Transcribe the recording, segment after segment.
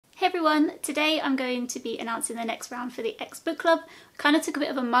everyone! Today I'm going to be announcing the next round for the X Book Club. Kind of took a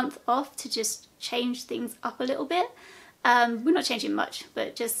bit of a month off to just change things up a little bit. We're not changing much,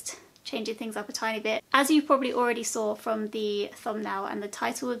 but just changing things up a tiny bit. As you probably already saw from the thumbnail and the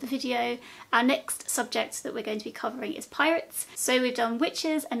title of the video, our next subject that we're going to be covering is pirates. So we've done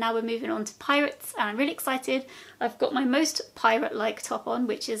witches and now we're moving on to pirates, and I'm really excited. I've got my most pirate-like top on,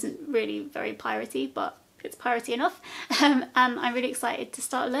 which isn't really very piratey, but it's piratey enough, and I'm really excited to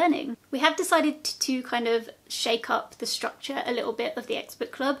start learning. We have decided to kind of shake up the structure a little bit of the X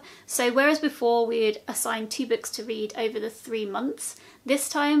Book Club. So whereas before we'd assign 2 books to read over the 3 months, this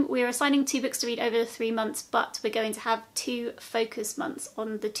time we're assigning 2 books to read over the 3 months, but we're going to have 2 focus months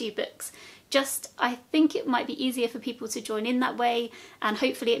on the 2 books. I think it might be easier for people to join in that way, and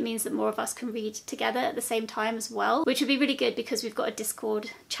hopefully it means that more of us can read together at the same time as well, which would be really good because we've got a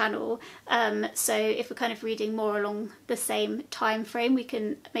Discord channel. So if we're kind of reading more along the same time frame, we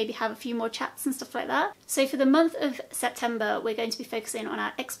can maybe have a few more chats and stuff like that. So for the month of September, we're going to be focusing on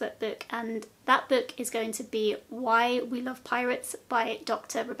our expert book, and that book is going to be Why We Love Pirates by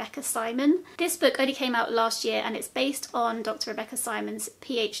Dr. Rebecca Simon. This book only came out last year and it's based on Dr. Rebecca Simon's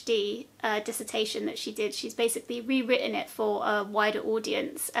PhD dissertation that she did. She's basically rewritten it for a wider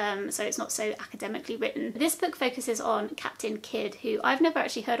audience, so it's not so academically written. This book focuses on Captain Kidd, who I've never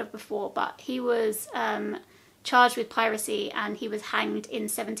actually heard of before, but he was charged with piracy and he was hanged in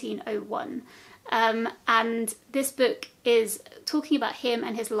 1701. And this book is talking about him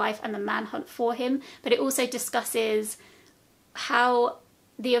and his life and the manhunt for him, but it also discusses how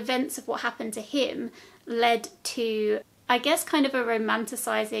the events of what happened to him led to, I guess, kind of a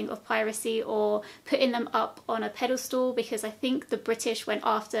romanticising of piracy, or putting them up on a pedestal, because I think the British went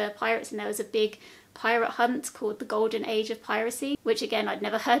after pirates and there was a big pirate hunt called the Golden Age of Piracy, which again I'd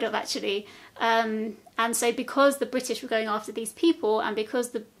never heard of actually. And so because the British were going after these people, and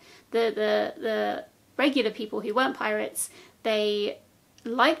because the regular people who weren't pirates, they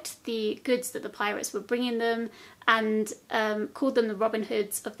liked the goods that the pirates were bringing them, and called them the Robin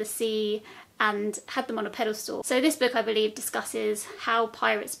Hoods of the sea, and had them on a pedestal. So this book, I believe, discusses how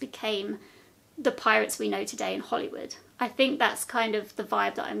pirates became the pirates we know today in Hollywood. I think that's kind of the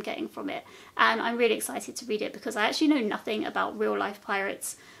vibe that I'm getting from it, and I'm really excited to read it because I actually know nothing about real life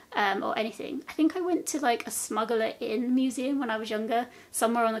pirates or anything. I think I went to like a Smuggler Inn museum when I was younger,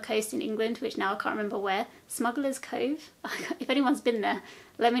 somewhere on the coast in England, which now I can't remember where. Smuggler's Cove? If anyone's been there,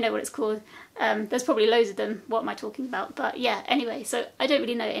 let me know what it's called. There's probably loads of them. What am I talking about? But yeah, anyway, so I don't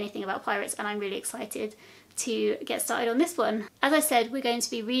really know anything about pirates, and I'm really excited to get started on this one. As I said, we're going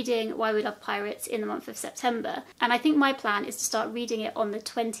to be reading Why We Love Pirates in the month of September, and I think my plan is to start reading it on the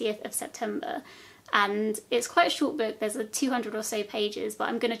 20th of September. And it's quite a short book, there's 200 or so pages, but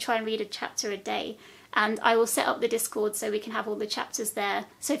I'm going to try and read a chapter a day. And I will set up the Discord so we can have all the chapters there.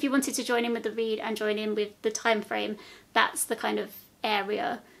 So if you wanted to join in with the read and join in with the time frame, that's the kind of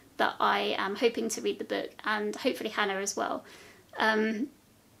area that I am hoping to read the book, and hopefully Hannah as well.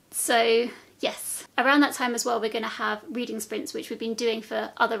 So yes, around that time as well, we're going to have reading sprints, which we've been doing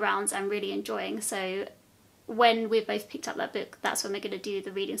for other rounds and really enjoying. So when we've both picked up that book, that's when we're going to do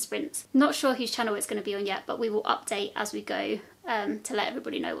the reading sprints. Not sure whose channel it's going to be on yet, but we will update as we go to let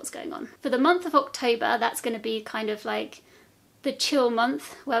everybody know what's going on. For the month of October, that's going to be kind of like the chill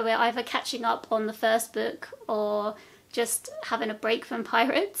month, where we're either catching up on the first book or just having a break from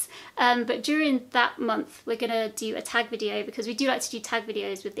pirates. But during that month, we're going to do a tag video, because we do like to do tag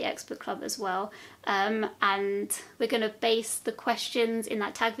videos with the X Book Club as well. And we're going to base the questions in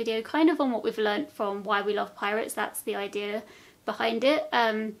that tag video kind of on what we've learnt from Why We Love Pirates. That's the idea behind it.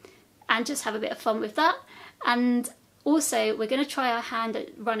 And just have a bit of fun with that. And also, we're going to try our hand at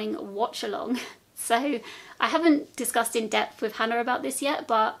running a watch along. So I haven't discussed in depth with Hannah about this yet,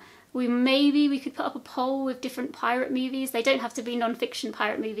 but maybe we could put up a poll with different pirate movies. They don't have to be non-fiction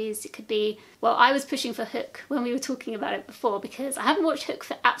pirate movies. It could be, well, I was pushing for Hook when we were talking about it before, because I haven't watched Hook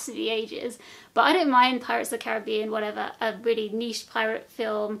for absolutely ages, but I don't mind Pirates of the Caribbean, whatever, a really niche pirate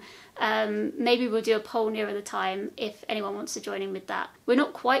film. Maybe we'll do a poll nearer the time if anyone wants to join in with that. We're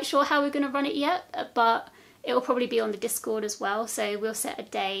not quite sure how we're going to run it yet, but it will probably be on the Discord as well, so we'll set a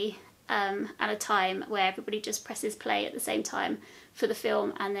day and a time where everybody just presses play at the same time for the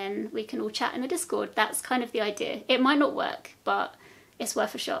film, and then we can all chat in the Discord. That's kind of the idea. It might not work, but it's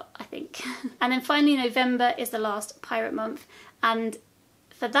worth a shot, I think. And then finally, November is the last pirate month, and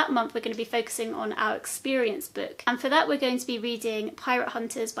for that month we're going to be focusing on our experience book, and for that we're going to be reading Pirate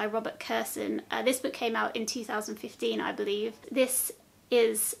Hunters by Robert Kurson. This book came out in 2015, I believe. This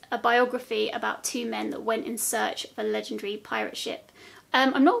is a biography about 2 men that went in search of a legendary pirate ship.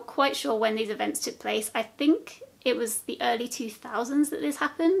 I'm not quite sure when these events took place. I think it was the early 2000s that this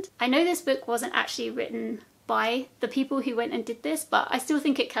happened. I know this book wasn't actually written by the people who went and did this, but I still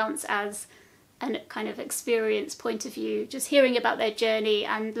think it counts as a kind of experience point of view, just hearing about their journey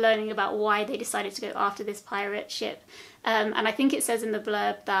and learning about why they decided to go after this pirate ship. And I think it says in the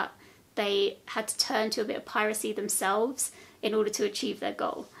blurb that they had to turn to a bit of piracy themselves in order to achieve their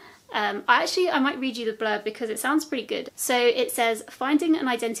goal. I might read you the blurb because it sounds pretty good. So it says, finding and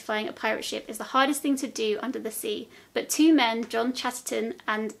identifying a pirate ship is the hardest thing to do under the sea, but two men, John Chatterton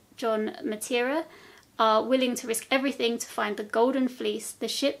and John Matera, are willing to risk everything to find the Golden Fleece, the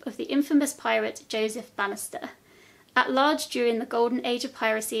ship of the infamous pirate Joseph Bannister. At large during the golden age of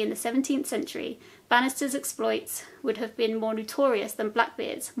piracy in the 17th century, Bannister's exploits would have been more notorious than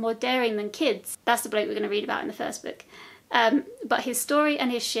Blackbeard's, more daring than Kidd's. That's the bloke we're going to read about in the first book. But his story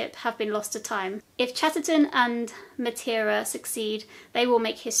and his ship have been lost to time. If Chatterton and Matera succeed, they will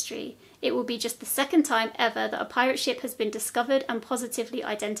make history. It will be just the second time ever that a pirate ship has been discovered and positively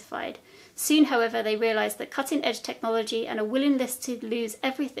identified. Soon, however, they realise that cutting-edge technology and a willingness to lose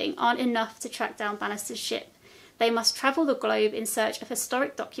everything aren't enough to track down Bannister's ship. They must travel the globe in search of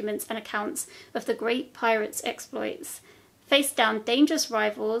historic documents and accounts of the great pirate's exploits, face down dangerous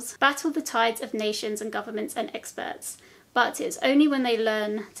rivals, battle the tides of nations and governments and experts. But it's only when they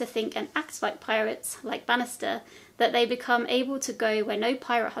learn to think and act like pirates, like Bannister, that they become able to go where no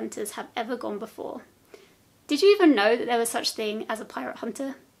pirate hunters have ever gone before. Did you even know that there was such thing as a pirate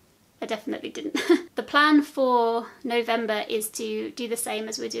hunter? I definitely didn't. The plan for November is to do the same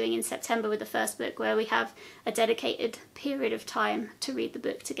as we're doing in September with the first book, where we have a dedicated period of time to read the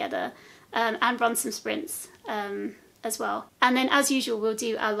book together and run some sprints as well. And then, as usual, we'll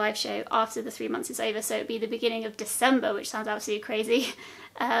do our live show after the 3 months is over, so it'll be the beginning of December, which sounds absolutely crazy,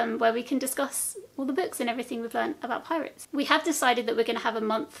 where we can discuss all the books and everything we've learned about pirates. We have decided that we're going to have a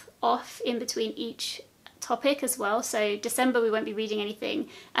month off in between each topic as well, so December we won't be reading anything,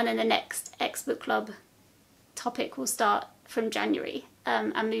 and then the next X Book Club topic will start from January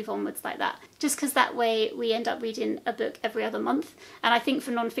and move onwards like that, just because that way we end up reading a book every other month. And I think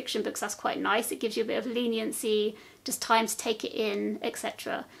for non-fiction books that's quite nice. It gives you a bit of leniency, just time to take it in,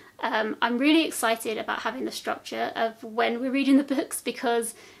 etc. I'm really excited about having the structure of when we're reading the books,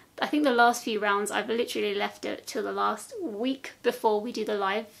 because I think the last few rounds I've literally left it till the last week before we do the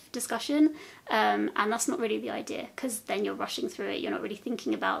live discussion, and that's not really the idea, because then you're rushing through it, you're not really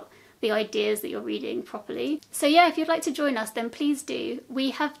thinking about the ideas that you're reading properly. So yeah, if you'd like to join us, then please do.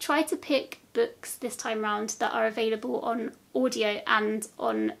 We have tried to pick books this time round that are available on audio and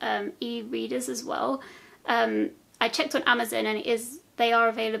on e-readers as well. I checked on Amazon and they are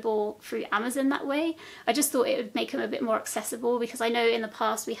available through Amazon that way. I just thought it would make them a bit more accessible, because I know in the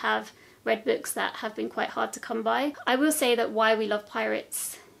past we have read books that have been quite hard to come by. I will say that Why We Love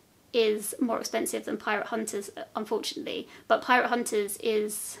Pirates is more expensive than Pirate Hunters, unfortunately, but Pirate Hunters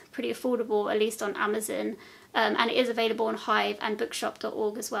is pretty affordable, at least on Amazon, and it is available on Hive and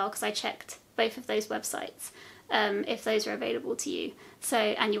bookshop.org as well, because I checked both of those websites, if those are available to you, so,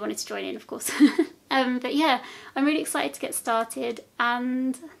 and you wanted to join in, of course. But yeah, I'm really excited to get started,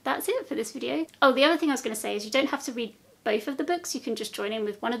 and that's it for this video. Oh, the other thing I was going to say is you don't have to read both of the books. You can just join in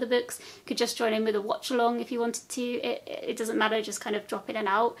with one of the books. You could just join in with a watch along if you wanted to. It doesn't matter, just kind of drop in and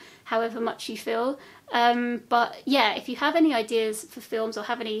out however much you feel. But yeah, if you have any ideas for films, or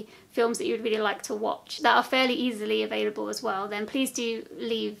have any films that you'd really like to watch that are fairly easily available as well, then please do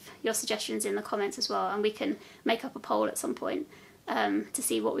leave your suggestions in the comments as well, and we can make up a poll at some point to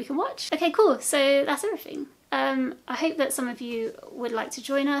see what we can watch. Okay, cool, so that's everything. I hope that some of you would like to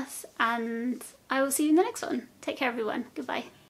join us, and I will see you in the next one. Take care, everyone. Goodbye.